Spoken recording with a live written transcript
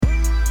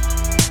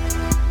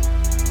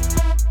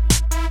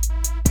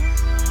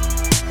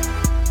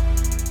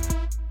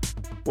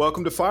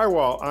Welcome to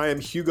Firewall. I am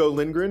Hugo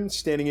Lindgren,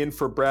 standing in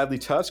for Bradley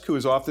Tusk, who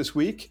is off this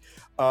week.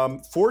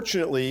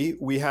 Fortunately,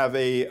 we have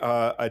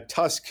a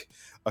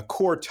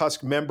core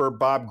Tusk member,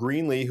 Bob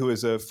Greenlee, who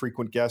is a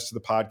frequent guest to the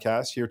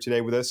podcast, here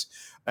today with us.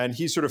 And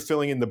he's sort of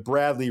filling in the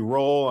Bradley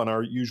role on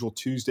our usual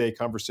Tuesday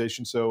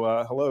conversation. So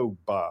hello,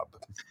 Bob.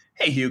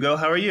 Hey, Hugo.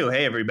 How are you?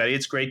 Hey, everybody.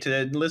 It's great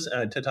to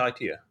listen to talk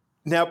to you.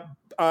 Now,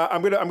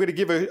 I'm gonna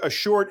give a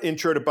short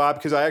intro to Bob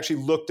because I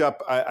actually looked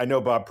up. I know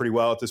Bob pretty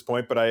well at this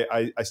point, but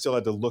I still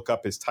had to look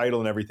up his title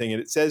and everything.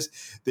 And it says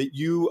that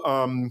you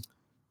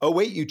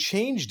you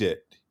changed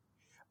it.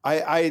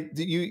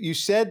 You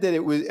said that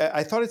it was.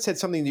 I thought it said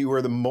something that you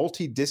were the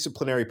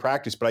multidisciplinary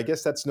practice, but I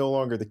guess that's no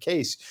longer the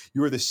case.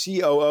 You were the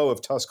COO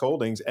of Tusk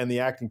Holdings and the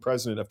acting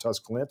president of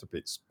Tusk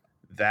Philanthropies.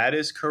 That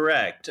is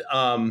correct.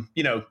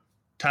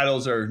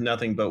 Titles are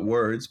nothing but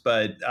words,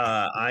 but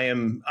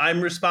I'm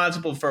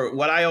responsible for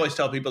what I always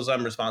tell people is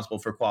I'm responsible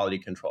for quality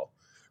control.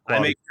 I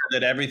make sure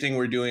that everything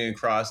we're doing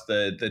across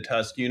the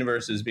Tusk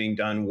universe is being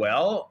done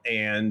well,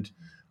 and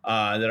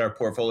that our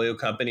portfolio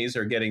companies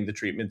are getting the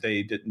treatment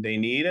they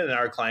need, and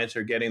our clients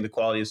are getting the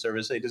quality of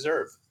service they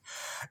deserve.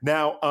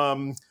 Now,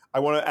 I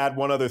want to add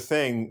one other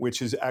thing, which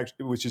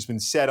has been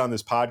said on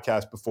this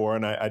podcast before,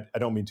 and I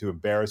don't mean to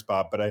embarrass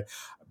Bob, but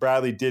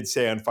Bradley did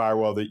say on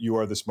Firewall that you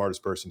are the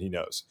smartest person he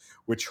knows,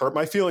 which hurt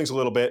my feelings a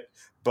little bit.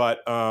 But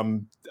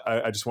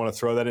I just want to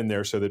throw that in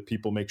there so that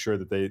people make sure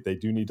that they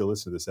do need to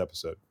listen to this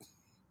episode.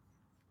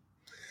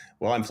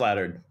 Well, I'm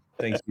flattered.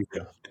 Thank you.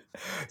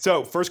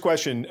 So first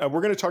question,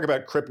 we're going to talk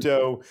about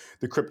crypto,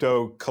 the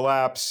crypto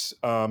collapse,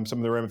 some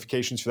of the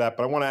ramifications for that.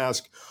 But I want to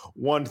ask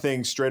one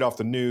thing straight off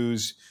the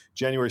news.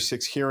 January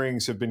 6th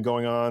hearings have been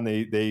going on.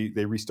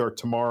 They restart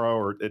tomorrow,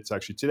 or it's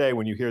actually today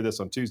when you hear this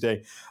on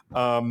Tuesday.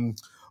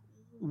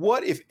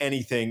 What, if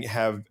anything,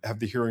 have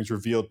the hearings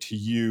revealed to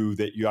you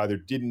that you either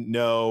didn't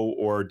know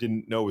or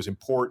didn't know was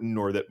important,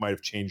 or that might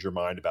have changed your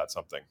mind about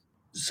something?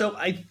 So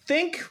I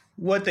think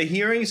what the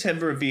hearings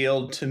have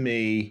revealed to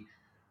me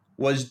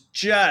was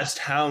just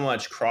how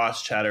much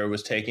cross chatter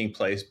was taking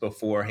place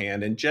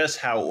beforehand and just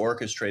how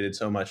orchestrated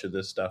so much of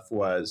this stuff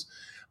was.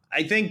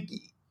 I think,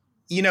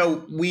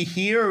 we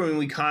hear and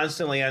we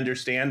constantly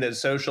understand that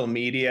social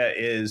media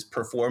is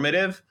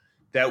performative,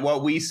 that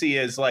what we see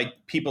is like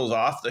people's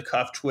off the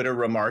cuff Twitter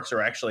remarks are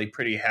actually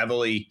pretty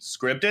heavily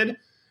scripted.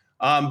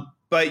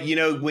 But,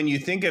 when you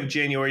think of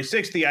January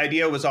 6th, the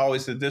idea was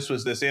always that this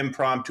was this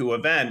impromptu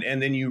event.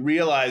 And then you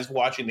realize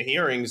watching the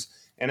hearings,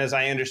 and as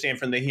I understand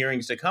from the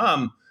hearings to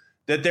come,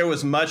 that there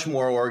was much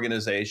more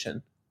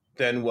organization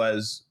than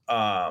was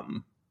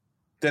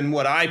than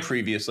what I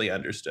previously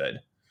understood.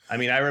 I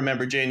mean, I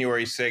remember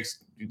January 6th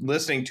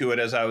listening to it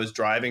as I was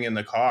driving in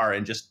the car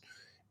and just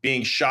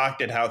being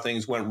shocked at how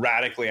things went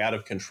radically out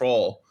of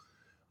control.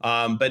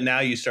 But now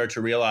you start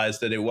to realize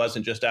that it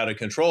wasn't just out of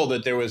control,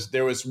 that there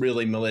was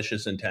really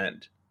malicious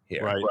intent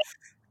here. Right.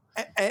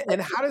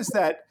 And how does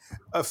that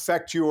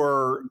affect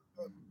your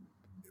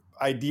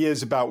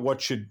ideas about what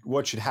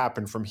should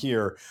happen from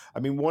here? I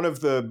mean, one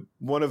of the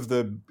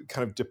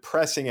kind of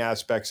depressing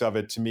aspects of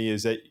it to me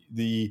is that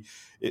the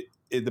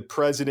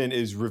president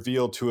is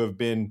revealed to have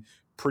been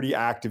pretty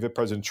active,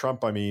 President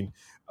Trump,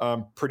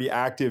 pretty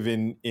active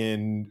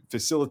in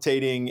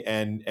facilitating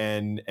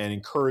and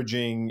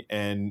encouraging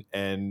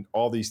and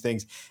all these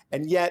things,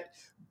 and yet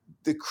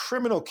the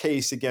criminal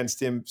case against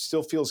him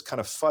still feels kind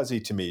of fuzzy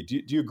to me. Do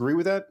you agree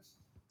with that?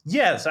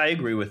 Yes, I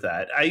agree with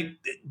that.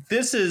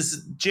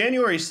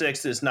 January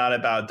 6th is not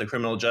about the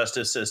criminal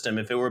justice system.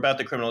 If it were about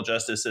the criminal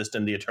justice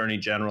system, the attorney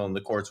general and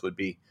the courts would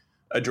be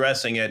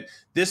addressing it.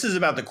 This is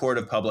about the court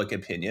of public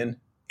opinion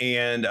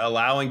and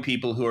allowing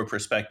people who are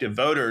prospective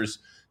voters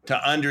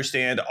to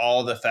understand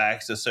all the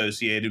facts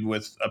associated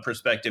with a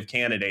prospective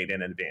candidate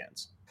in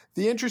advance.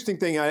 The interesting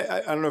thing,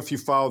 I don't know if you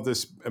followed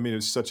this. I mean,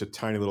 it's such a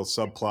tiny little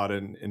subplot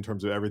in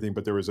terms of everything,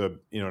 but there was an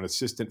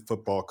assistant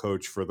football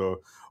coach for the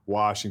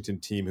Washington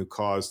team who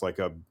caused like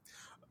a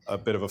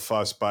bit of a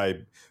fuss by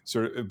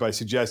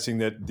suggesting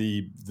that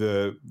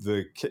the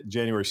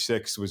January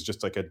 6th was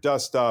just like a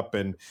dust up,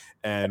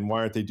 and why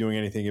aren't they doing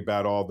anything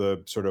about all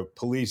the sort of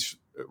police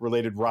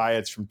related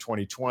riots from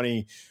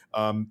 2020?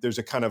 There's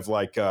a kind of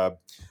like a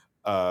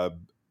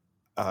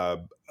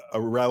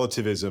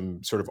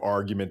relativism sort of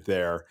argument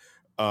there.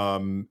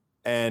 And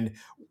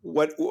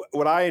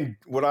what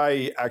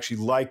I actually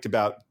liked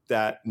about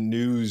that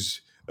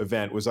news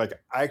event was like,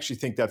 I actually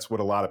think that's what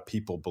a lot of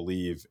people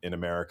believe in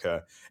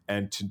America,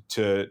 and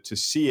to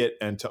see it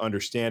and to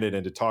understand it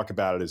and to talk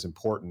about it is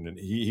important. And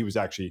he was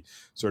actually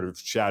sort of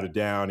shouted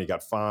down. He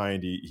got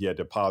fined. He had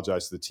to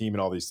apologize to the team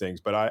and all these things.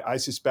 But I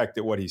suspect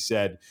that what he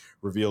said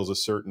reveals a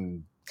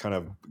certain kind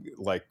of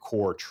like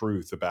core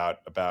truth about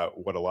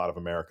what a lot of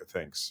America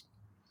thinks.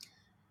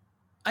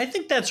 I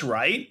think that's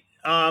right.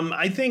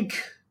 I think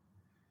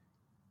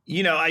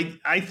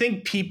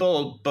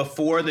people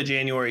before the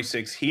January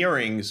 6th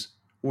hearings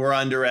were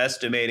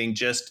underestimating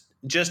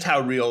just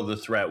how real the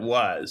threat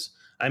was.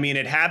 I mean,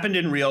 it happened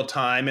in real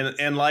time,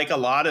 and like a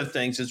lot of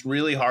things, it's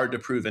really hard to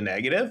prove a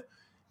negative.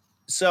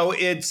 So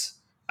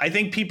I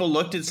think people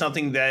looked at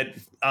something that,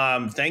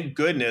 thank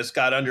goodness,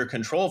 got under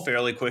control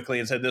fairly quickly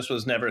and said this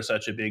was never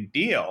such a big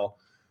deal.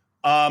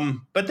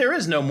 But there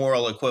is no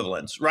moral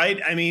equivalence, right?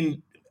 I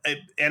mean,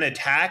 an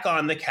attack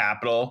on the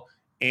Capitol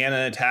and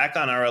an attack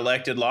on our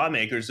elected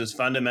lawmakers is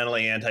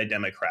fundamentally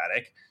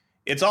anti-democratic.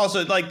 It's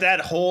also like that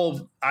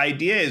whole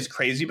idea is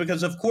crazy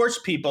because, of course,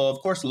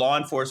 law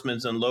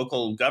enforcement and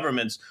local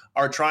governments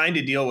are trying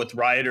to deal with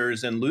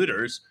rioters and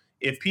looters.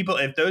 If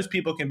those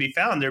people can be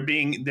found, they're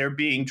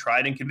being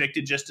tried and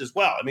convicted just as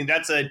well. I mean,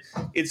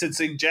 it's a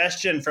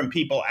suggestion from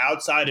people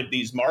outside of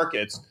these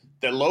markets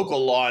that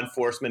local law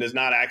enforcement is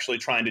not actually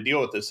trying to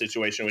deal with this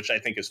situation, which I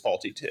think is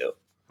faulty too.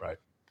 Right.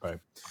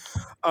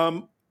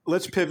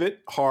 Let's pivot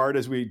hard,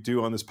 as we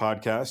do on this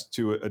podcast,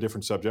 to a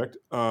different subject.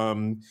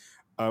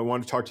 I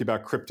want to talk to you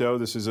about crypto.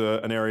 This is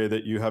an area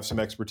that you have some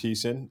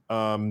expertise in.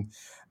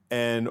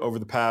 And over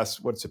the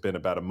past, what's it been,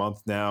 about a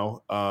month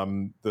now,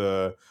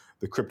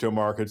 the crypto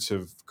markets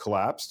have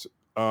collapsed.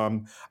 I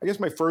guess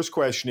my first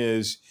question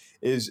is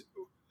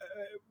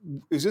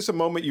this a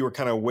moment you were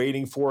kind of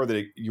waiting for,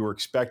 that you were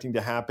expecting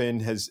to happen?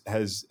 Has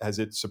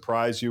it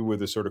surprised you with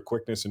the sort of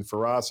quickness and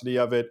ferocity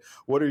of it?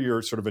 What are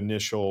your sort of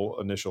initial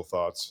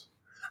thoughts?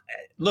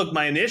 Look,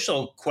 my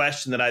initial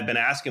question that I've been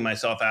asking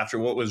myself after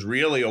what was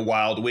really a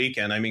wild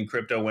weekend, I mean,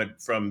 crypto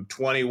went from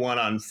 21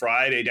 on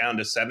Friday down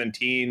to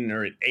 17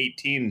 or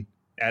 18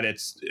 at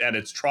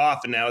its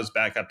trough, and now is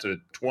back up to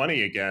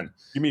 20 again.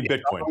 You mean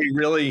Bitcoin?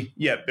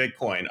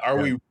 Bitcoin.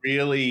 Are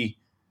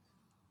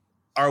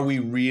we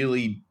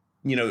really,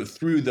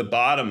 through the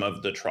bottom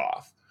of the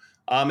trough?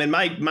 And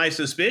my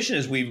suspicion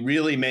is we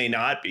really may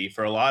not be,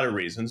 for a lot of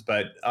reasons,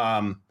 but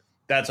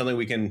that's something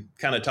we can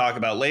kind of talk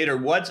about later.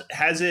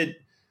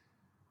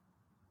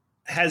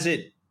 Has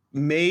it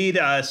been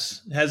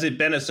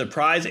a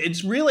surprise?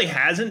 It really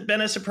hasn't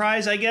been a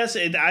surprise, I guess.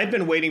 I've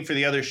been waiting for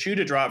the other shoe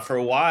to drop for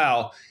a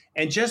while.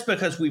 And just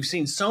because we've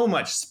seen so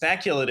much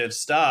speculative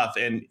stuff,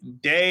 and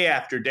day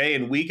after day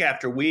and week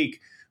after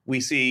week, we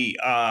see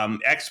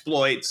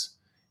exploits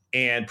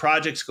and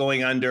projects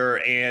going under,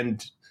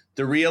 and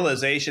the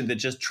realization that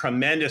just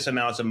tremendous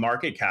amounts of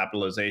market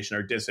capitalization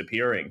are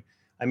disappearing.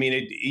 I mean,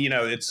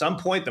 at some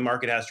point, the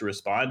market has to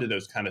respond to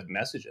those kind of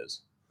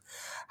messages.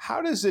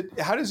 How does it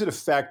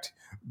affect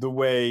the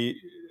way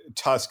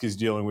Tusk is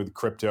dealing with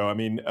crypto? I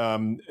mean,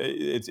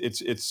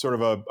 it's sort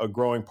of a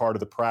growing part of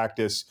the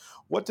practice.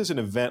 What does an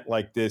event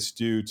like this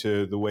do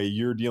to the way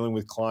you're dealing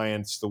with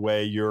clients, the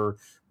way you're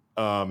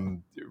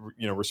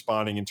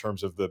responding in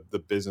terms of the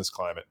business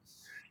climate?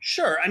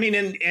 Sure. I mean,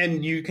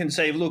 and you can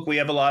say, look, we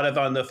have a lot of,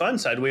 on the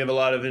fund side, we have a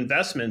lot of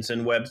investments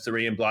in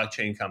Web3 and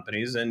blockchain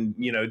companies. And,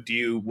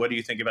 what do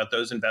you think about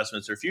those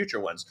investments or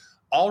future ones?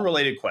 All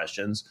related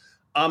questions.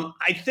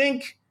 I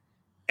think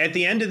at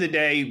the end of the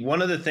day,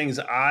 one of the things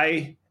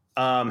I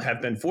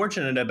have been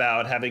fortunate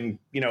about, having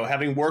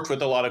worked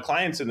with a lot of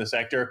clients in the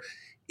sector,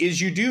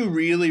 is you do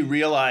really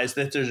realize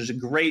that there's a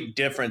great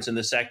difference in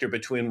the sector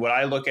between what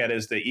I look at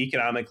as the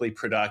economically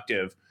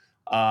productive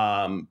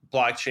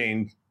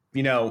blockchain,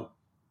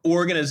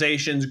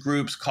 organizations,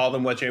 groups, call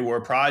them what they were,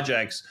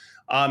 projects,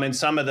 and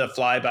some of the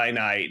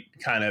fly-by-night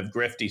kind of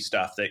grifty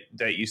stuff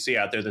that you see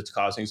out there that's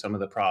causing some of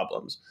the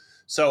problems.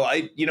 So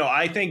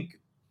I think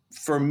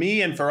for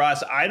me and for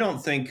us, I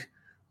don't think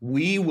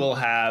we will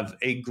have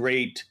a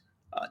great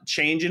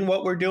change in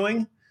what we're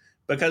doing,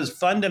 because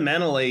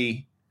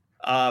fundamentally,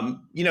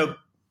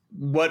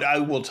 what I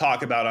will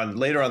talk about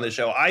later on the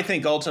show, I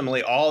think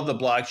ultimately all of the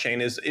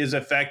blockchain is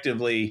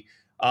effectively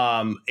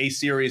a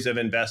series of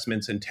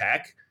investments in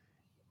tech.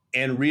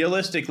 And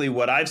realistically,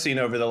 what I've seen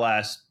over the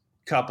last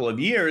couple of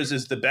years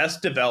is the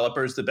best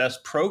developers, the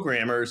best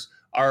programmers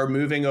are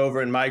moving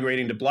over and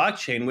migrating to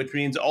blockchain, which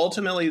means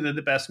ultimately that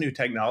the best new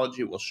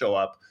technology will show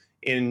up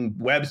in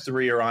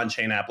Web3 or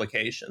on-chain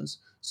applications.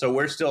 So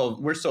we're still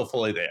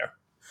fully there.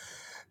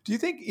 Do you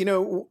think,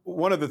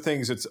 one of the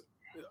things that's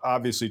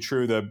obviously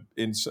true, that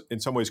in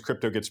some ways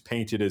crypto gets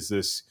painted as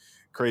this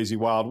crazy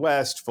Wild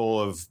West full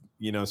of,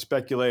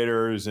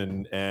 speculators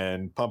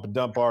and pump and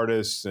dump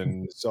artists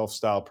and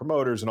self-styled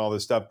promoters and all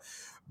this stuff.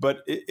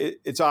 But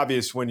it's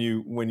obvious when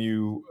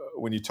you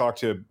talk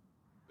to,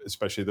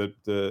 especially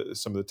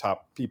some of the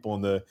top people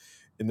in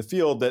the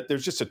field, that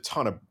there's just a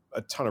ton of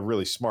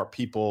really smart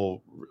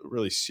people,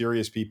 really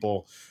serious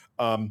people.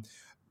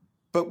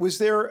 But was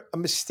there a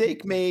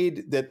mistake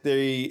made that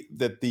the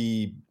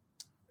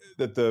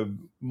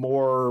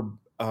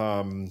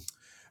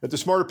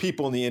smarter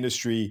people in the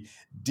industry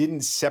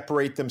didn't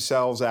separate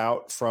themselves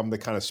out from the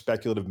kind of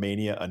speculative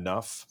mania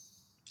enough?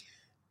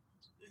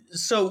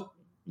 So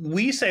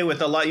we say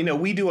with a lot,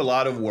 we do a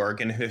lot of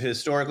work and have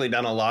historically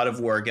done a lot of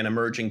work in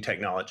emerging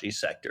technology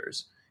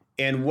sectors.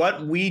 And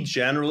what we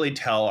generally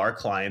tell our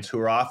clients, who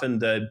are often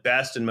the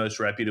best and most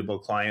reputable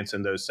clients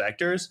in those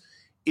sectors,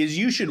 is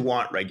you should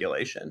want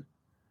regulation.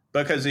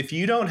 Because if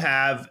you don't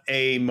have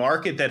a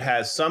market that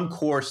has some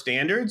core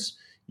standards,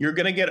 you're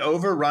going to get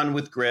overrun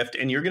with grift,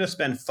 and you're going to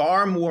spend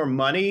far more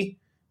money,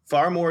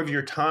 far more of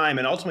your time,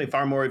 and ultimately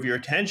far more of your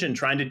attention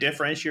trying to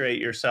differentiate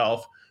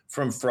yourself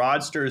from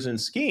fraudsters and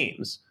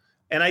schemes.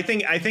 And I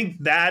think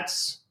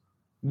that's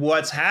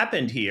what's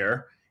happened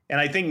here. And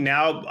I think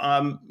now,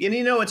 and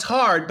it's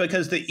hard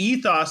because the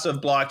ethos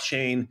of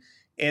blockchain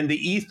and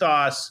the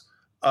ethos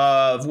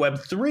of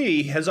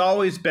Web3 has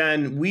always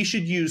been we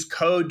should use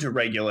code to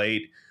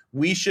regulate.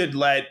 We should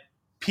let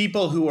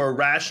people who are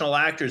rational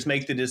actors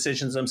make the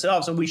decisions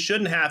themselves, and we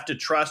shouldn't have to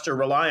trust or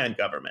rely on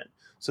government.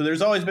 So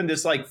there's always been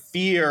this like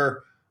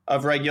fear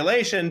of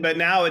regulation, but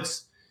now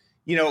it's,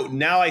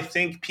 now I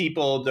think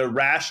people, the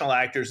rational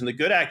actors and the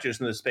good actors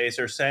in the space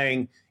are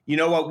saying, you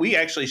know what, we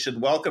actually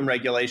should welcome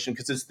regulation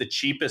because it's the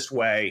cheapest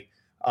way.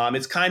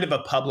 It's kind of a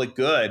public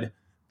good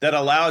that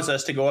allows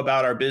us to go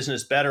about our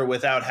business better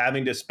without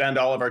having to spend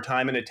all of our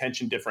time and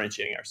attention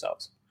differentiating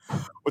ourselves.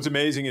 What's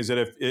amazing is that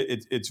if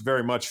it's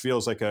very much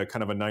feels like a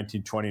kind of a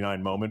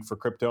 1929 moment for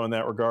crypto in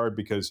that regard,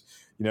 because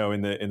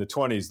in the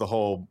 20s the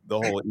whole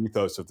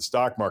ethos of the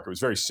stock market was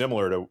very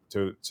similar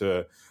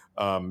to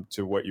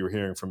what you were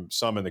hearing from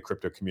some in the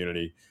crypto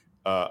community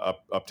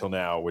up till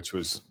now, which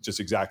was just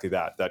exactly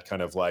that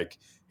kind of like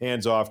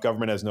hands off.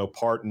 Government has no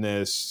part in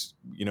this.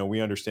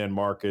 We understand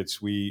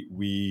markets.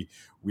 We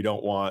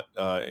don't want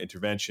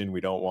intervention.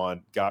 We don't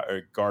want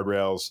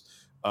guardrails.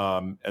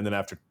 And then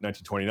after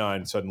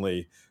 1929,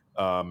 suddenly,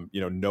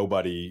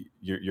 nobody,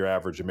 your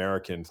average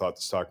American, thought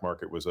the stock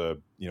market was a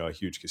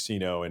huge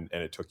casino, and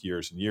it took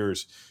years and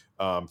years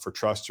for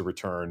trust to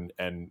return,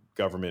 and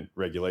government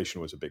regulation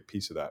was a big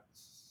piece of that.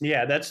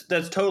 Yeah,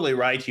 that's totally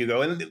right,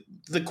 Hugo. And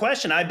the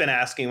question I've been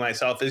asking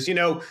myself is,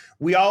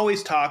 we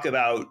always talk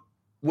about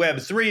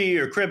Web3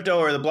 or crypto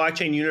or the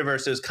blockchain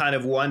universe as kind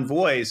of one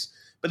voice,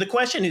 but the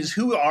question is,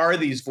 who are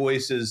these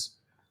voices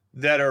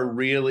that are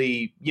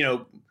really,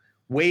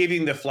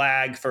 waving the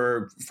flag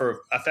for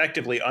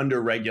effectively under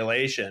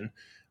regulation?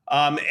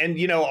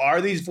 And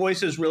are these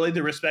voices really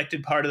the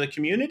respected part of the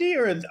community,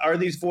 or are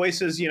these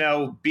voices,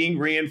 being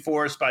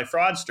reinforced by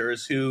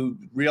fraudsters who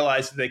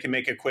realize that they can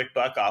make a quick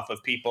buck off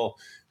of people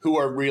who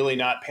are really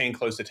not paying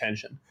close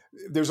attention?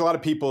 There's a lot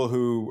of people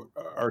who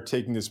are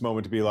taking this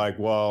moment to be like,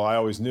 well, I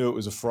always knew it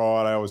was a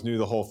fraud. I always knew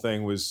the whole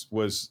thing was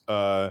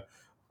a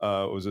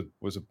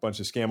bunch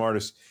of scam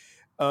artists.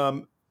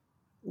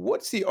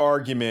 What's the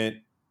argument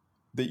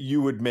that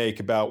you would make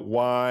about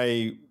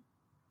why?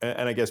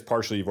 And I guess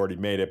partially you've already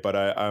made it, but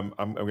I'm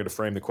going to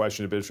frame the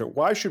question a bit different.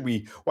 Why should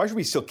we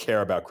still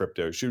care about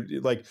crypto?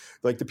 Should like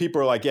the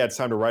people are like, yeah, it's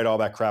time to write all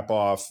that crap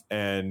off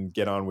and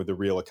get on with the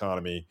real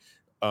economy.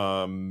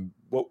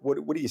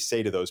 What do you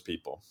say to those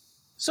people?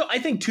 So I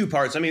think two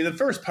parts. I mean, the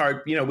first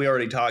part, we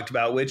already talked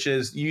about, which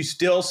is you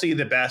still see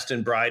the best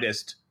and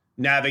brightest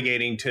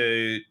navigating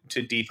to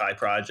DeFi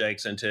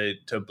projects and to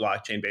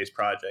blockchain-based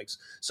projects.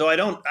 So I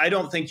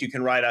don't think you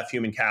can write off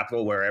human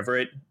capital wherever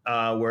it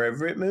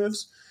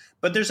moves.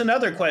 But there's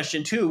another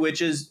question too,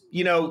 which is,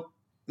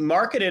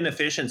 market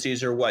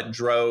inefficiencies are what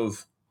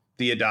drove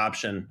the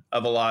adoption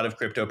of a lot of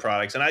crypto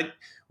products. And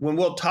when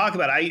we'll talk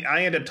about it,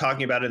 I end up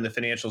talking about it in the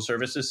financial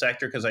services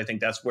sector because I think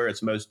that's where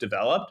it's most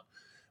developed.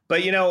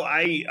 But,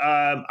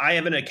 I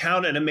have an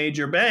account at a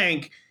major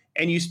bank,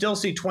 and you still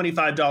see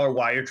 $25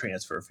 wire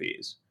transfer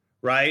fees,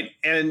 right?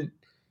 And,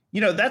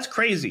 that's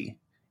crazy.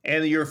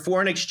 And your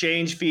foreign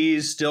exchange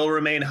fees still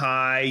remain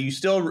high.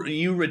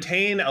 You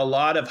retain a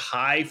lot of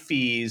high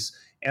fees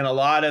and a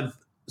lot of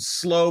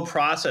slow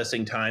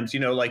processing times,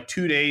 like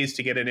 2 days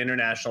to get an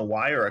international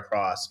wire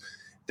across,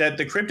 that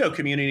the crypto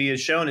community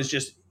has shown is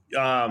just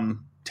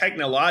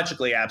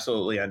technologically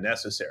absolutely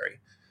unnecessary.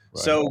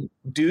 Right. So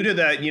due to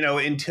that,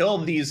 until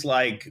the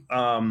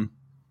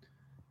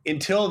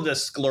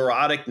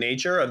sclerotic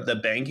nature of the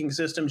banking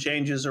system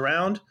changes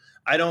around,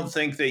 I don't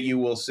think that you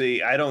will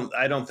see. I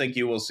don't think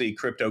you will see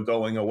crypto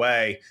going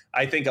away.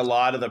 I think a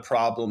lot of the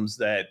problems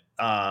that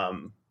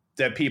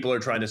people are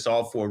trying to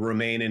solve for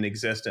remain in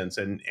existence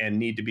and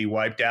need to be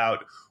wiped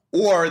out,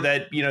 or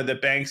that the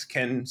banks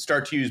can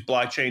start to use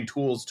blockchain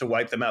tools to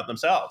wipe them out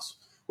themselves,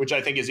 which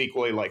I think is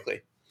equally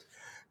likely.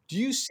 Do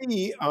you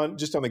see on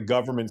the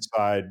government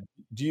side?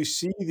 Do you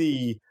see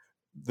the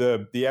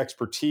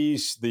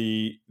expertise,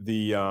 the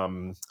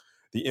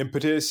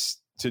impetus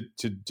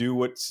to do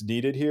what's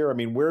needed here? I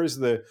mean, where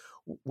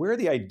are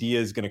the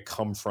ideas going to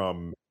come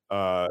from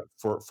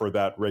for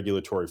that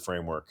regulatory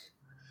framework?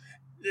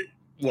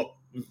 Well,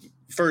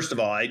 first of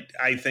all,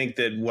 I think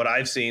that what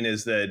I've seen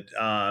is that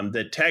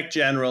that tech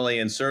generally,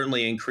 and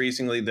certainly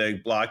increasingly the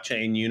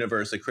blockchain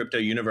universe, the crypto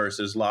universe,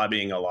 is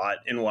lobbying a lot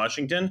in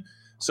Washington.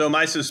 So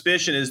my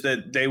suspicion is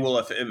that they will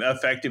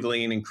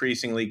effectively and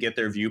increasingly get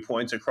their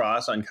viewpoints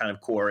across on kind of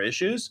core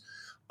issues.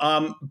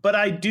 But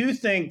I do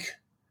think,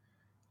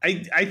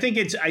 I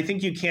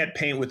think you can't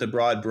paint with a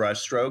broad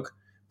brushstroke,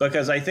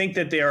 because I think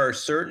that there are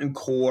certain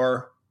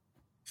core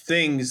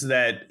things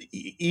that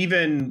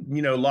even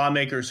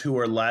lawmakers who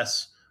are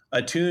less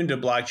attuned to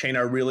blockchain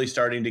are really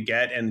starting to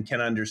get and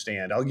can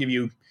understand. I'll give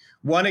you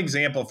one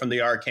example from the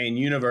arcane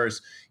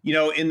universe.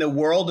 In the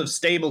world of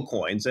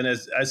stablecoins, and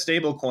as a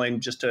stablecoin,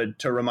 just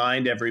to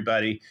remind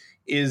everybody,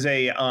 is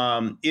a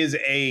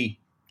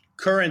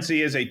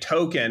currency, is a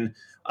token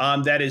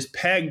that is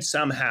pegged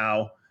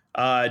somehow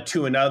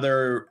to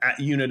another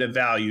unit of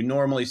value.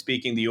 Normally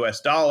speaking, the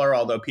U.S. dollar,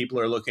 although people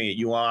are looking at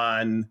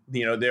yuan,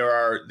 there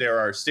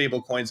are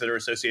stable coins that are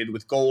associated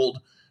with gold,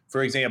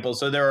 for example.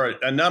 So there are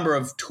a number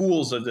of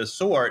tools of this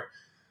sort.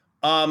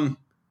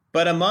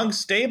 But among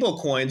stable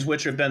coins,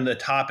 which have been the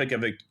topic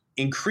of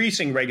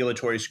increasing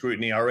regulatory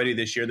scrutiny already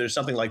this year, there's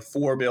something like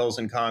 4 bills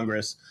in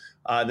Congress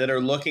that are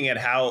looking at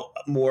how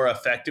more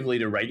effectively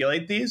to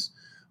regulate these.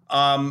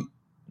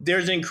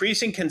 There's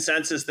increasing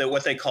consensus that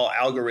what they call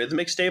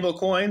algorithmic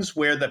stablecoins,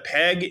 where the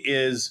peg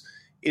is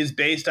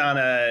based on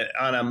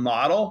a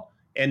model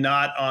and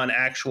not on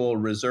actual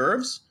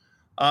reserves,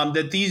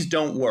 that these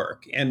don't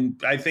work. And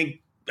I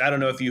don't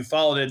know if you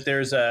followed it.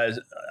 There's a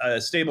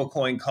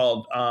stablecoin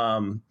called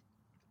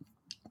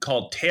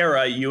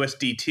Terra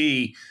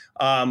USDT,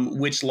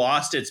 which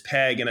lost its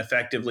peg and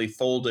effectively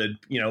folded,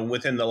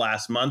 within the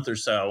last month or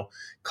so.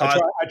 I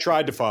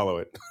tried to follow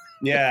it.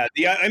 Yeah.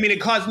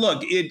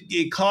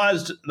 It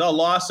caused the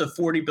loss of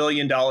 $40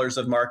 billion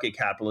of market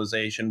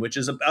capitalization, which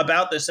is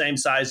about the same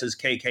size as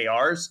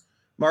KKR's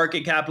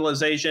market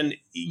capitalization.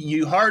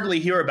 You hardly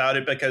hear about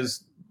it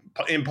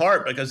in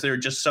part because there are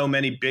just so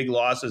many big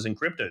losses in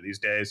crypto these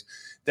days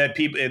that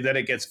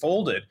it gets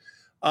folded.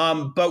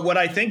 But what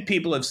I think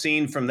people have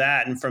seen from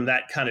that and from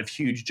that kind of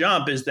huge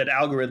jump is that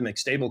algorithmic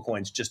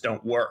stablecoins just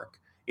don't work.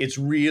 It's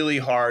really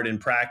hard in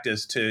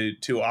practice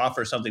to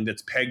offer something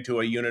that's pegged to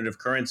a unit of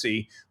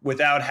currency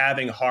without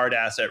having hard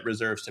asset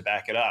reserves to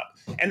back it up.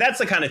 And that's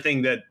the kind of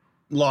thing that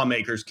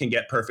lawmakers can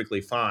get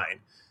perfectly fine.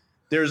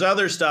 There's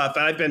other stuff.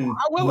 How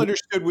well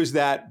understood was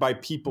that by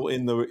people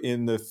in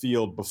the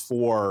field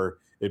before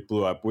it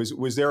blew up?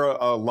 Was there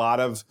a lot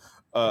of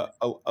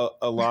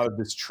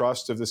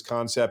distrust of this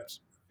concept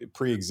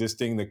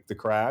pre-existing the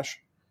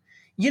crash?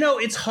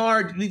 It's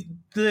hard.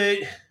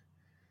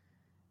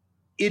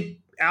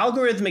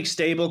 Algorithmic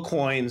stable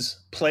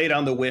coins played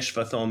on the wish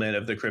fulfillment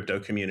of the crypto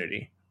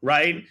community,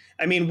 right?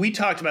 We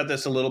talked about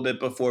this a little bit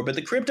before, but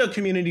the crypto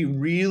community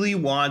really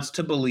wants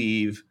to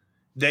believe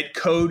that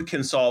code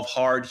can solve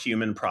hard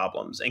human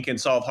problems and can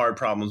solve hard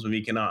problems of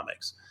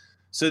economics.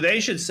 So they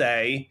should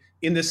say,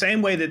 in the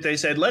same way that they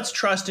said, let's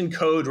trust in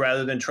code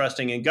rather than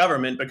trusting in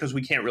government because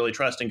we can't really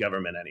trust in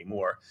government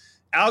anymore.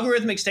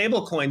 Algorithmic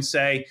stablecoins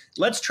say,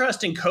 let's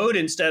trust in code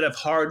instead of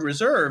hard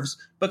reserves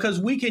because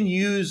we can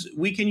use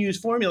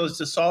formulas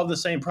to solve the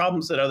same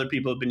problems that other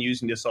people have been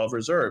using to solve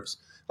reserves.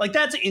 Like,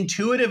 that's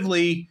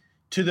intuitively,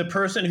 to the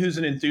person who's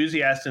an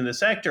enthusiast in the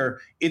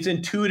sector, it's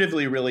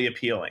intuitively really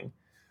appealing.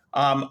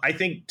 I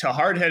think to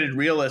hard-headed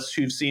realists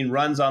who've seen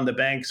runs on the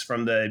banks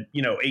from the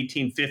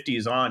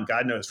 1850s on,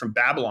 God knows, from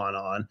Babylon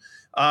on,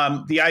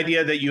 the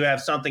idea that you have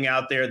something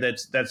out there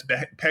that's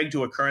pegged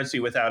to a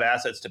currency without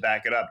assets to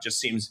back it up just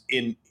seems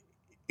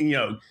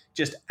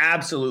just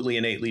absolutely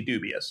innately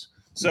dubious.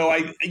 So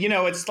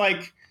it's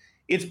like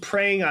it's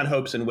preying on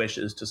hopes and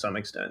wishes to some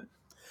extent.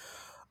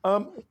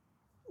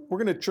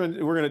 We're going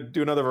to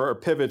do another of our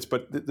pivots,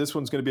 but this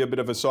one's going to be a bit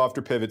of a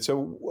softer pivot.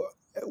 So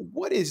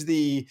what do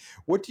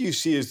you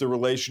see as the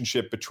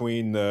relationship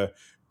between the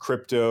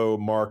crypto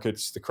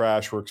markets, the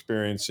crash we're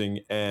experiencing,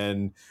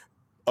 and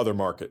other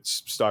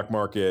markets, stock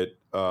market,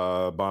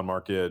 bond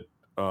market,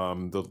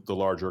 the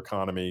larger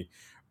economy?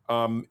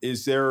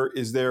 Is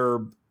there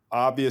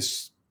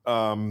obvious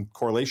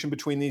correlation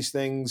between these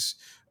things?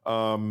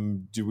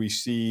 Do we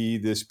see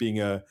this being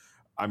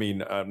I'm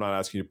not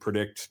asking you to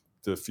predict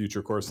the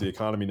future course of the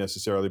economy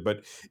necessarily,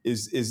 but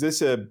is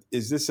this a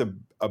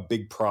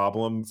big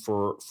problem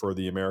for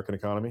the American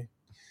economy?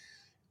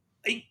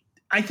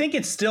 I think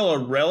it's still a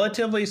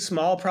relatively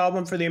small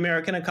problem for the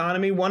American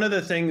economy. One of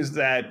the things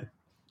that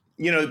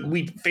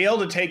we fail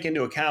to take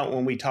into account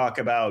when we talk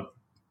about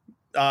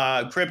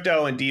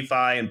crypto and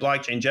DeFi and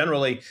blockchain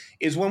generally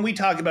is when we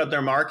talk about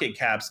their market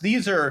caps.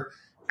 These are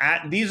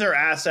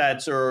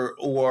assets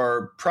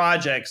or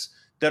projects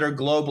that are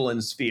global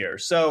in sphere.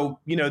 So,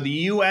 the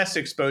U.S.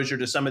 exposure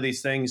to some of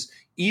these things,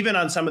 even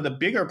on some of the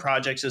bigger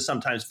projects, is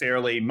sometimes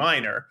fairly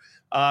minor.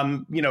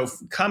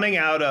 Coming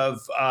out of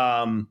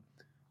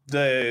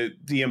the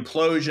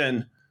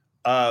implosion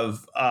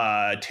of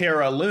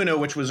Terra Luna,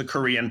 which was a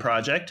Korean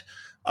project,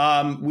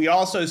 we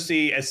also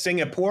see a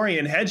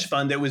Singaporean hedge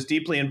fund that was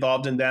deeply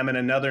involved in them and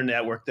another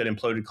network that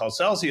imploded called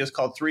Celsius,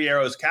 called Three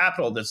Arrows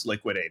Capital, that's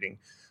liquidating.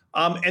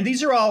 And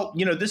these are all,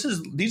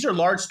 these are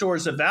large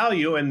stores of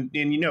value, and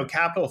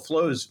capital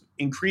flows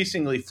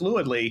increasingly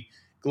fluidly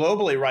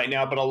globally right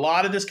now. But a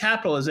lot of this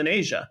capital is in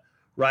Asia,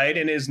 right,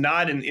 and is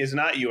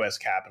not U.S.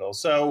 capital.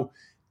 So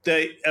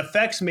the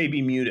effects may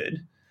be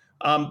muted.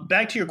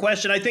 Back to your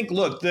question, I think,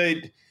 look,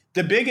 the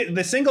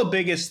single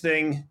biggest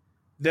thing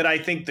that I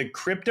think the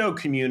crypto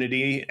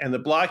community and the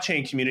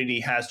blockchain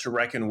community has to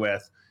reckon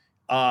with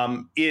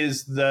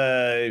is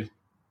the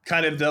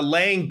kind of the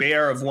laying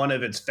bare of one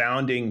of its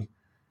founding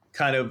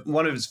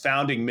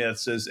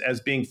myths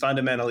as being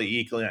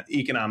fundamentally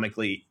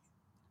economically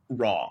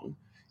wrong.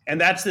 And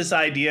that's this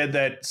idea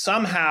that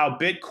somehow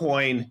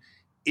Bitcoin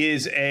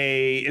is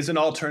an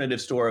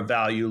alternative store of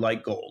value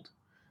like gold.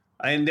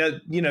 And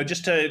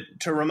just to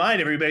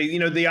remind everybody,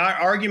 the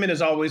argument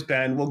has always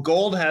been, well,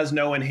 gold has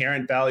no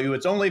inherent value.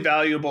 It's only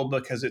valuable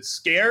because it's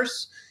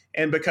scarce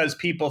and because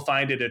people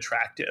find it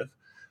attractive.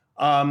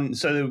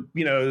 So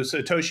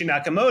Satoshi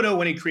Nakamoto,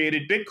 when he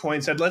created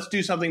Bitcoin, said, let's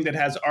do something that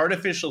has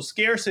artificial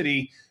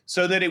scarcity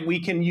so that we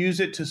can use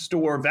it to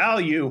store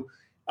value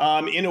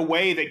in a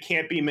way that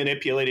can't be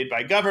manipulated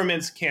by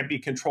governments, can't be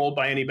controlled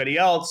by anybody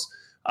else,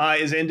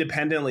 is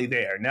independently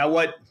there. Now,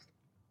 what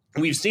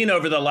we've seen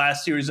over the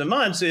last series of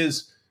months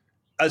is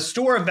a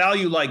store of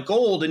value like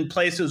gold in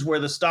places where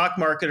the stock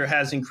market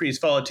has increased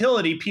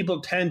volatility.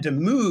 People tend to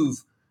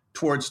move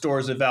towards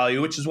stores of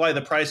value, which is why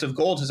the price of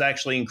gold has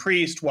actually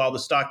increased while the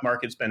stock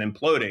market's been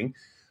imploding.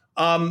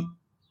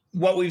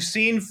 What we've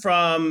seen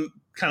from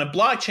kind of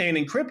blockchain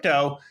and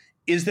crypto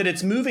is that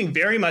it's moving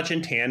very much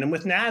in tandem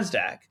with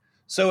NASDAQ.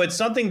 So it's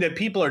something that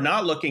people are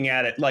not looking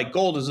at it like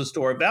gold as a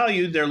store of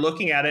value. They're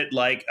looking at it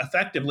like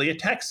effectively a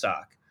tech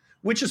stock,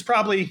 which is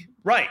probably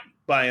right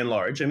by and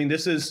large. I mean,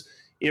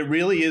 it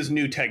really is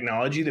new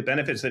technology. The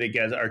benefits that it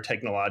gets are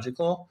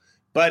technological,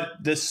 but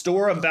the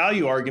store of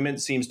value argument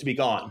seems to be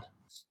gone.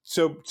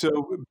 So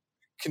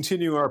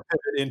continuing our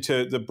pivot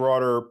into the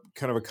broader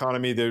kind of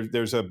economy,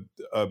 there's a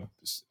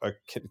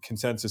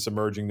consensus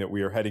emerging that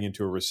we are heading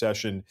into a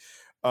recession.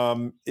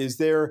 Is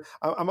there?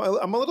 I'm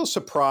a little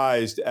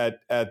surprised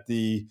at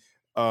the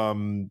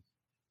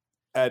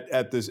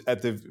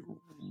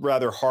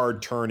rather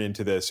hard turn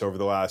into this over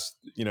the last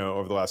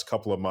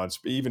couple of months.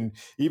 But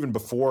even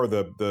before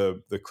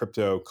the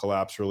crypto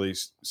collapse really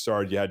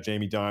started, you had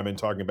Jamie Dimon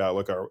talking about,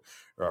 look, our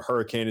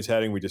hurricane is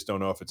heading. We just don't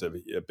know if it's a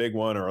big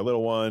one or a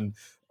little one.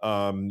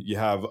 You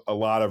have a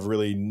lot of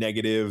really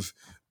negative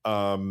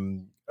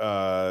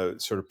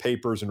sort of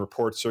papers and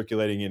reports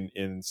circulating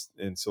in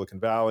Silicon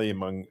Valley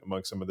among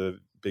some of the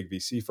big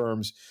VC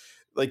firms.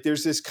 Like,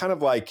 there's this kind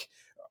of like,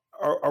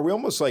 are we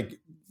almost like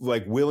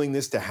willing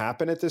this to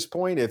happen at this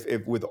point?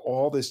 If with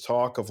all this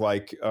talk of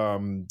like a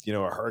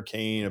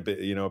hurricane, a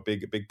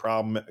big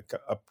problem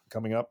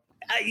coming up.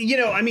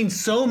 I mean,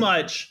 so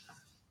much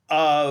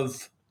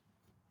of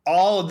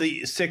all of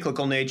the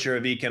cyclical nature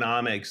of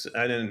economics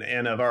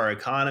and of our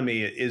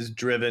economy is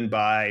driven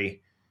by,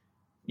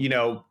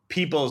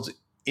 people's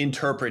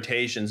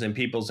interpretations and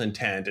people's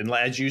intent. And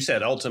as you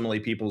said, ultimately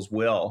people's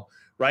will,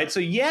 right? So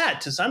yeah,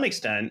 to some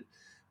extent,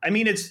 I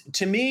mean, it's,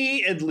 to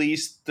me, at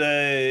least,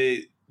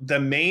 the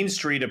Main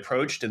Street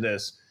approach to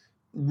this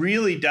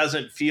really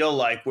doesn't feel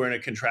like we're in a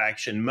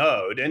contraction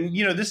mode. And,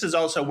 this is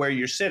also where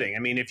you're sitting. I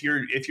mean, if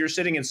you're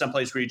sitting in some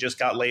place where you just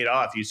got laid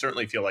off, you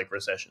certainly feel like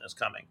recession is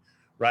coming,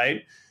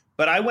 right?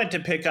 But I went to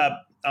pick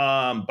up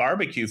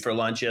barbecue for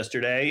lunch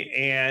yesterday,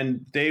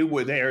 and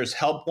there's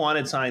help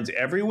wanted signs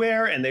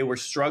everywhere, and they were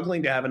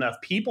struggling to have enough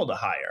people to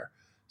hire.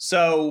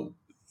 So,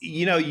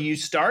 you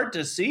start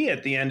to see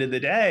at the end of the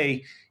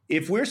day,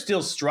 if we're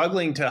still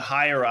struggling to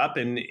hire up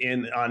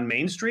on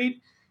Main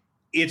Street,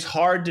 it's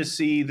hard to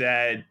see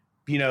that,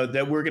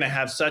 that we're going to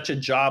have such a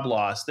job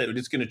loss that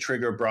it's going to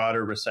trigger a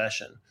broader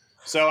recession.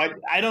 So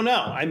I don't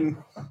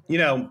know.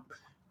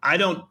 I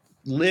don't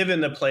live in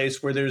the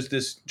place where there's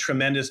this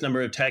tremendous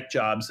number of tech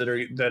jobs that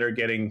are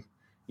getting,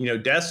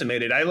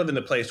 decimated. I live in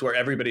the place where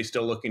everybody's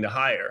still looking to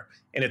hire,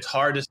 and it's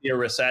hard to see a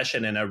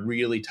recession in a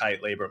really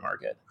tight labor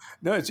market.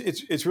 No,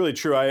 it's really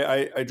true.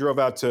 I drove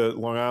out to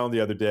Long Island the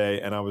other day,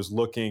 and I was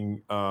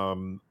looking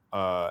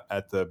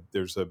as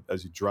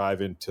you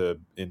drive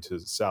into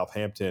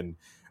Southampton,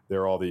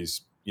 there are all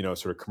these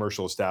sort of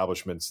commercial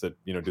establishments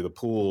that do the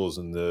pools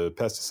and the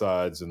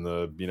pesticides and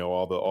the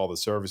all the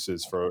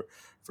services for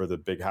the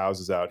big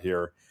houses out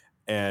here,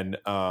 and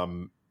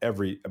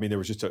there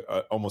was just a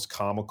almost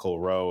comical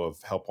row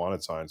of help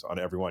wanted signs on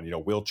everyone.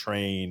 Will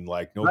train,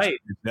 like no right.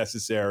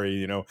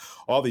 necessary.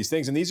 All these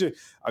things, and these are,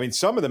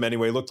 some of them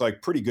anyway looked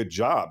like pretty good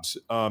jobs.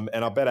 And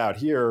I'll bet out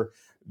here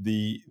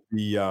you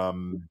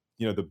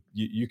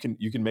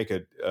can make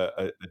a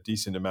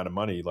decent amount of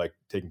money like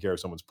taking care of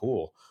someone's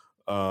pool,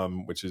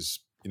 which is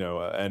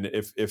and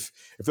if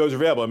those are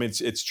available,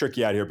 it's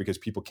tricky out here because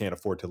people can't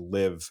afford to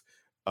live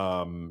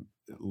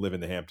in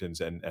the Hamptons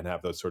and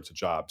have those sorts of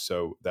jobs.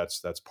 So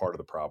that's part of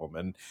the problem.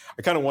 And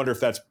I kind of wonder if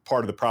that's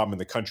part of the problem in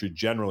the country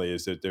generally,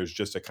 is that there's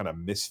just a kind of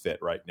misfit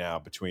right now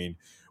between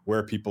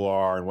where people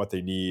are and what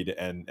they need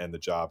and the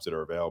jobs that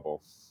are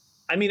available.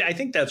 I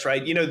think that's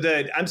right.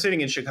 I'm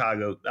sitting in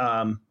Chicago,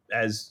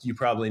 as you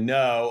probably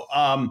know.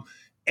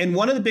 And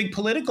one of the big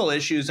political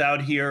issues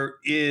out here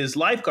is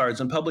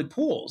lifeguards and public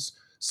pools.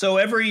 So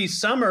every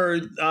summer,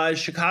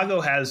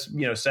 Chicago has,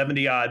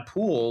 70 odd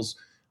pools.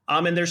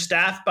 And they're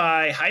staffed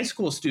by high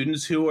school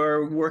students who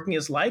are working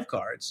as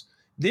lifeguards.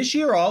 This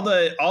year, all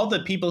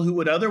the people who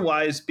would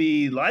otherwise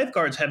be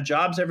lifeguards have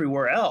jobs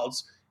everywhere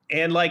else,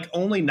 and like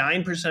only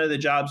 9% of the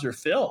jobs are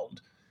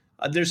filled.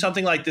 There's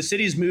something like the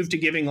city's moved to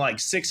giving like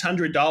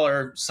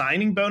 $600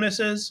 signing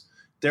bonuses.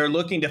 They're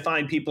looking to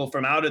find people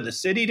from out of the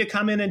city to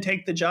come in and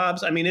take the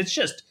jobs.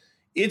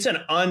 It's an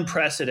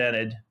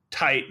unprecedented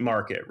tight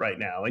market right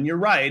now. And you're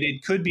right,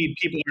 it could be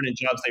people aren't in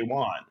jobs they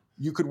want.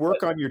 You could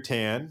work on your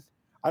tan.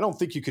 I don't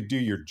think you could do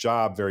your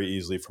job very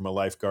easily from a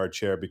lifeguard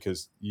chair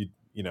because you'd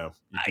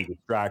be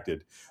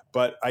distracted.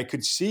 But I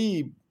could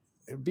see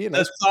it'd be a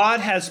nice. The thought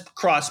has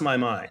crossed my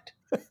mind.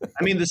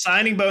 I mean, the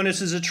signing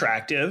bonus is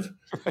attractive.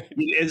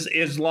 Right.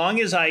 As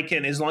long as I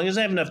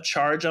have enough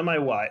charge on my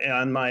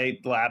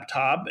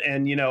laptop,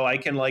 and I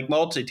can like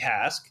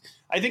multitask,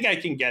 I think I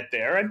can get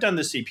there. I've done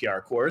the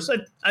CPR course.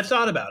 I've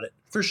thought about it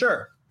for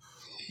sure.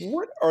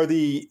 What are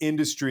the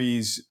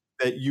industries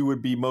that you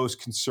would be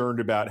most concerned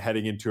about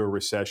heading into a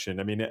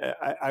recession? I mean,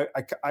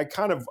 I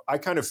kind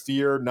of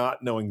fear,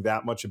 not knowing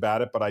that much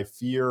about it, but I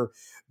fear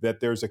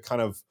that there's a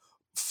kind of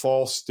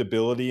false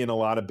stability in a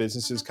lot of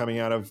businesses coming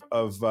out of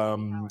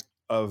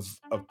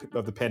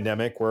the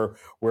pandemic, where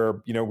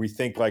we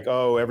think like,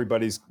 oh,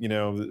 everybody's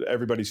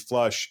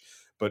flush,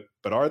 but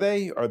are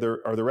they? Are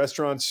the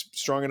restaurants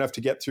strong enough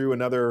to get through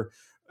another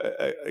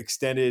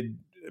extended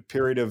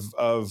period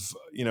of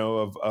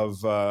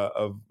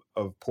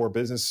poor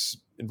business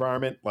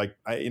environment? Like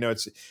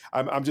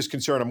I'm just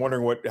concerned. I'm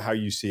wondering how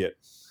you see it.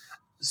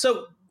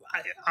 So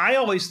I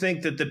always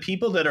think that the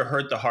people that are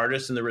hurt the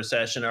hardest in the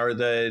recession are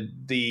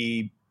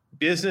the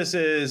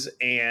businesses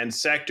and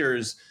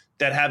sectors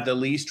that have the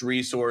least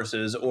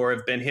resources or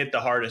have been hit the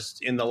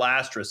hardest in the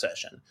last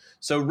recession.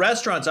 So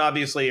restaurants,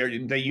 obviously,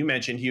 that you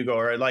mentioned, Hugo,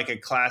 are like a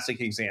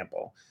classic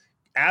example.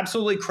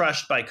 Absolutely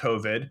crushed by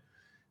COVID,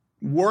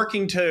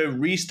 working to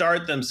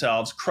restart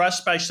themselves,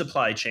 crushed by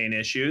supply chain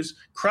issues,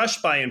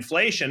 crushed by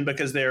inflation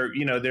because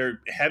they're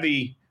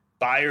heavy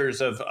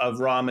buyers of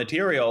raw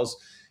materials,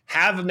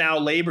 have now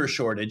labor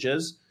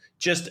shortages,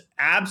 just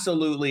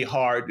absolutely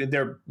hard.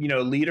 Their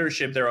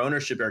leadership, their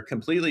ownership are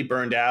completely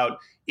burned out.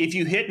 If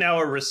you hit now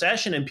a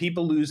recession and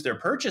people lose their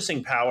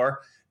purchasing power,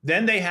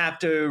 then they have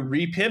to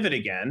repivot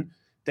again.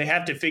 They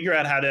have to figure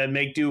out how to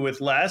make do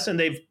with less, and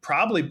they've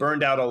probably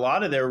burned out a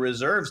lot of their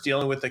reserves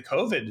dealing with the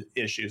COVID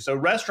issue. So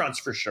restaurants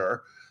for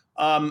sure.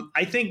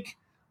 I think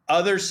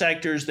other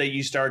sectors that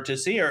you start to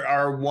see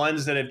are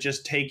ones that have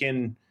just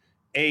taken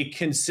a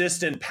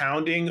consistent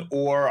pounding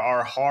or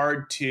are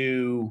hard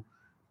to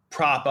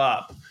prop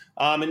up.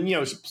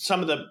 And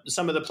some of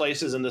the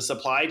places in the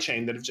supply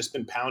chain that have just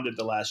been pounded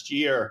the last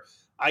year,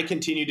 I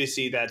continue to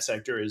see that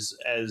sector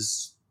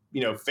as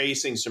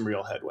facing some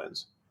real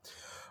headwinds.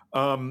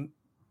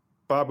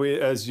 Bob,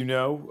 as you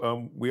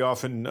know, we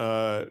often,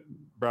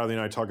 Bradley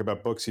and I talk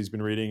about books he's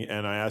been reading,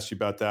 and I asked you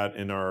about that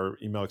in our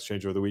email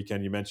exchange over the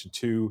weekend. You mentioned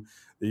two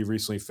that you've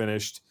recently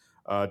finished,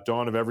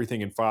 Dawn of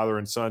Everything and Father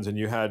and Sons, and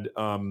you had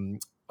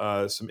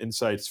some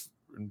insights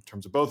in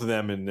terms of both of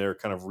them and their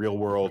kind of real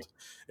world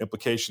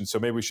implications. So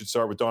maybe we should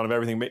start with Dawn of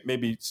Everything.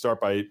 Maybe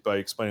start by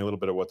explaining a little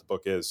bit of what the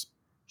book is.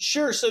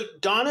 Sure. So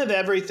Dawn of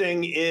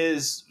Everything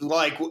is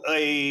like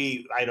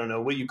I don't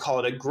know what you call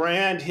it, a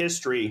grand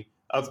history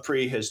of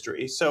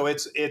prehistory. So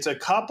it's a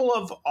couple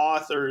of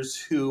authors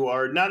who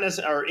are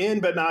are in,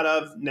 but not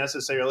of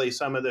necessarily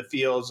some of the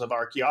fields of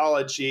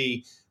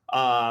archaeology,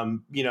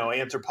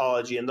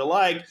 anthropology and the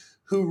like,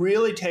 who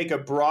really take a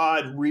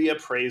broad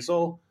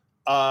reappraisal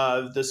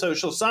of the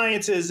social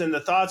sciences and the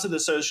thoughts of the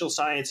social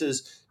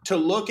sciences to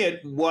look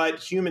at what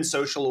human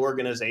social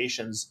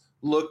organizations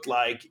looked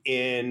like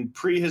in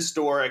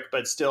prehistoric,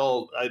 but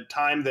still a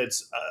time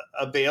that's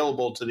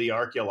available to the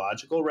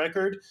archaeological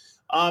record.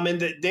 And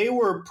that they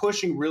were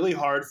pushing really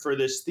hard for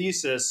this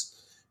thesis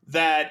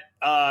that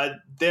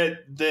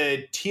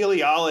the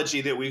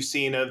teleology that we've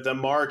seen of the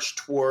march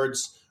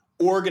towards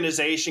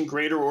organization,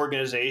 greater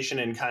organization,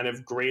 and kind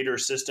of greater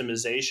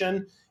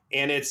systemization,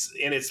 and its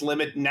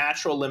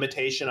natural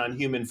limitation on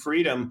human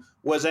freedom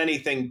was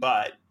anything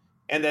but,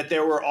 and that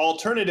there were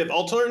alternative.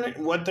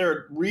 What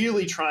they're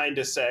really trying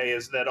to say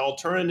is that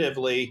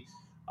alternatively,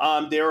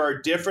 there are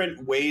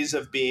different ways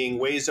of being,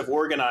 ways of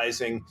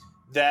organizing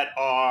that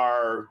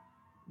are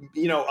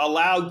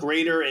allow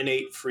greater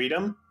innate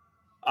freedom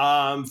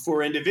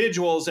for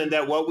individuals, and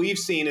that what we've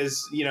seen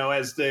is,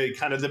 as the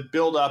kind of the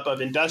buildup of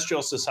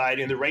industrial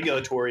society and the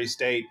regulatory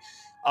state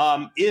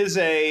is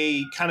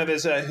a kind of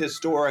as a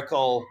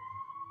historical,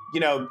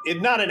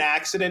 not an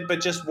accident, but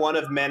just one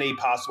of many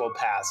possible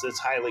paths. It's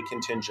highly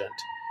contingent.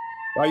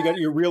 Well, you got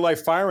your real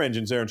life fire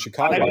engines there in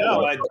Chicago. I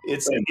know.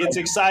 It's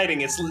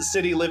exciting. It's the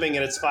city living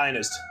at its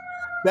finest.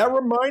 That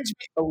reminds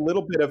me a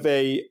little bit of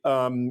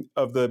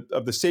of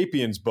the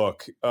Sapiens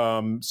book.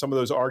 Some of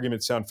those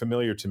arguments sound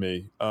familiar to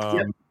me.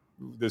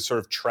 This sort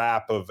of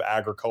trap of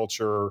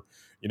agriculture,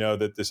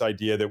 that this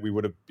idea that we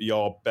would be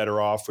all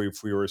better off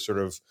if we were sort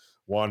of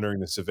wandering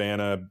the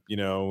savannah,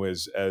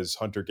 as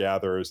hunter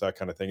gatherers, that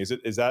kind of thing.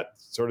 Is that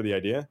sort of the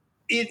idea?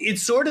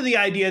 It's sort of the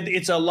idea.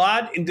 It's a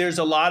lot. There's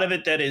a lot of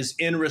it that is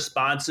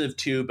irresponsive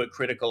to, but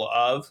critical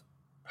of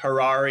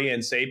Harari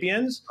and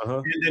Sapiens.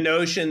 And the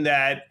notion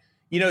that,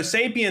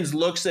 Sapiens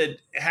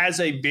has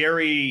a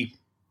very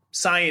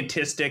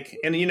scientistic,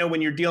 and,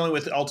 when you're dealing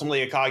with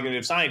ultimately a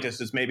cognitive scientist,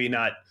 it's maybe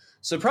not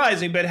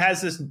surprising, but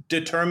has this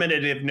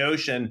determinative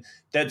notion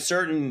that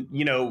certain,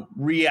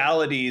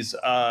 realities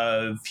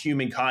of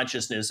human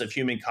consciousness, of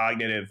human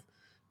cognitive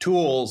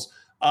tools,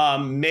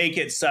 make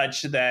it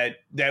such that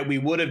we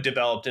would have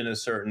developed in a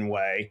certain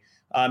way.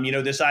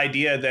 This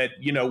idea that,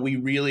 we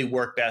really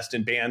work best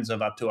in bands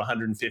of up to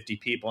 150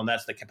 people, and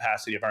that's the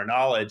capacity of our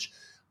knowledge.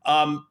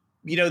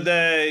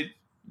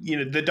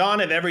 The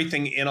dawn of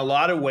everything in a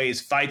lot of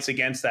ways fights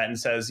against that and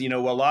says, a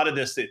lot of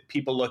this that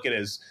people look at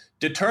as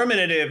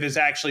determinative is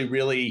actually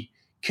really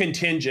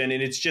contingent,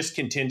 and it's just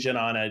contingent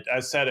on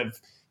a set of,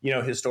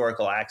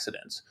 historical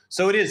accidents.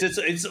 So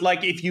it's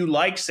like, if you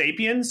like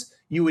Sapiens,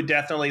 you would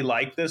definitely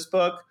like this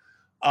book.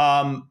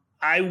 I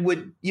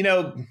would,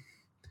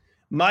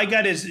 my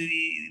gut is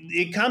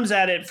it comes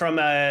at it from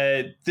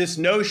this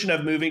notion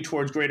of moving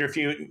towards greater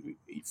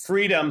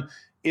freedom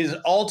is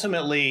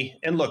ultimately,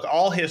 and look,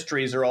 all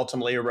histories are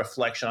ultimately a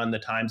reflection on the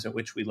times in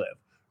which we live,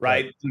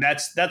 right? And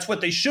that's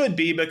what they should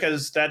be,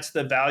 because that's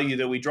the value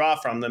that we draw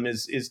from them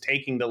is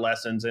taking the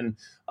lessons and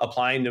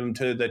applying them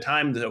to the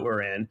time that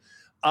we're in.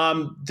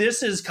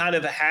 This is kind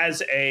of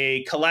has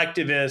a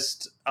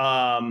collectivist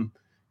kind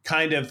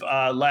of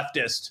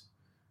leftist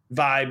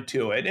vibe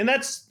to it, and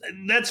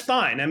that's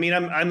fine. I mean,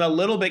 I'm a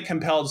little bit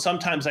compelled.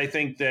 Sometimes I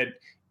think that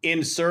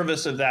in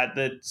service of that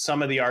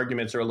some of the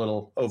arguments are a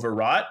little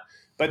overwrought.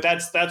 But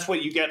that's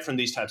what you get from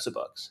these types of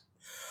books.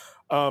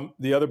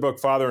 The other book,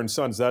 Father and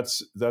Sons,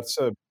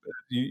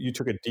 you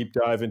took a deep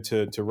dive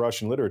into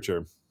Russian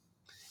literature.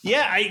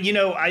 Yeah,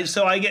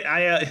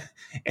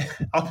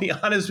 I'll be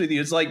honest with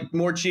you, it's like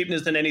more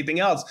cheapness than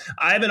anything else.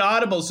 I have an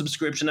Audible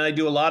subscription, and I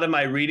do a lot of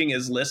my reading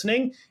as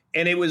listening,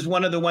 and it was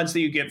one of the ones that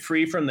you get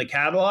free from the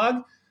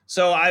catalog.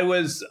 So I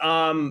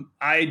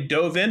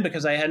dove in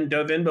because I hadn't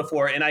dove in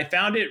before, and I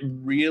found it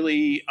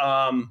really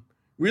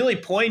really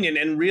poignant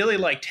and really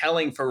like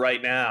telling for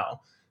right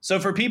now. So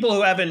for people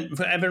who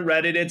haven't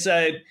read it, it's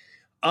a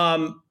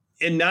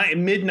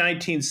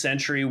mid-19th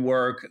century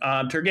work.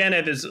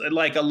 Turgenev is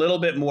like a little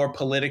bit more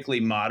politically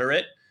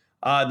moderate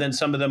than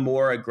some of the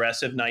more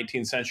aggressive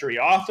 19th century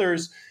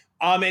authors.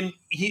 And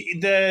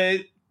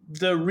the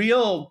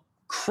real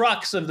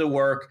crux of the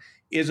work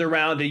is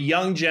around a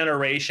young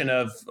generation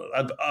of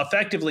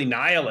effectively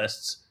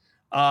nihilists,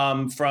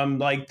 from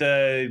like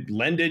the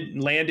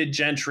landed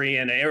gentry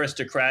and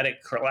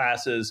aristocratic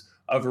classes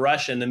of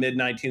Russia in the mid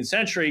 19th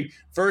century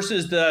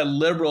versus the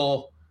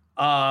liberal,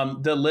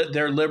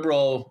 their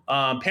liberal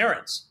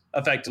parents,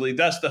 effectively,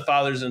 thus the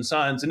fathers and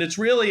sons. And it's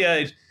really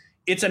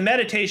it's a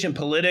meditation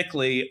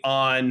politically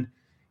on,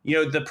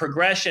 the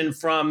progression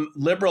from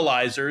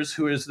liberalizers,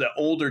 who is the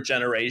older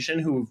generation,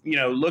 who,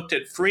 looked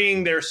at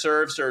freeing their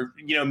serfs or,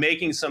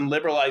 making some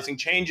liberalizing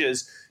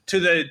changes, to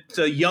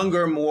the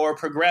younger, more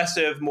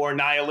progressive, more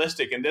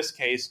nihilistic, in this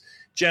case,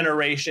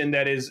 generation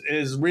that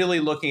is really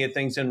looking at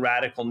things in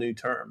radical new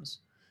terms,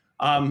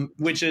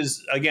 which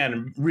is,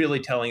 again, really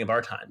telling of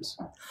our times.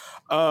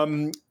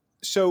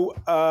 So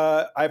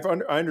I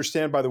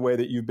understand, by the way,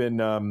 that you've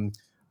been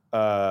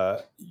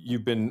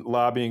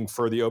lobbying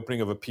for the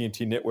opening of a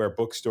P&T Knitwear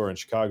bookstore in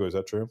Chicago. Is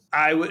that true?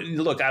 I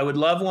would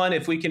love one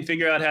if we can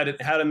figure out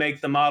how to make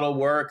the model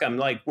work. I'm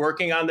like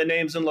working on the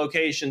names and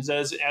locations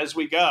as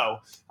we go.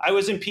 I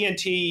was in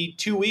P&T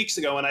 2 weeks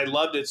ago, and I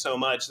loved it so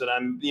much that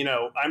I'm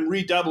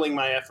redoubling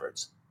my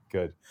efforts.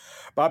 Good.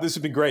 Bob, this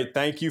has been great.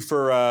 Thank you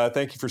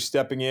for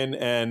stepping in,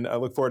 and I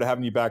look forward to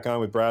having you back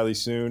on with Bradley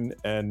soon,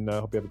 and I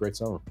hope you have a great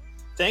summer.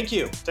 Thank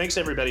you. Thanks,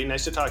 everybody.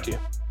 Nice to talk to you.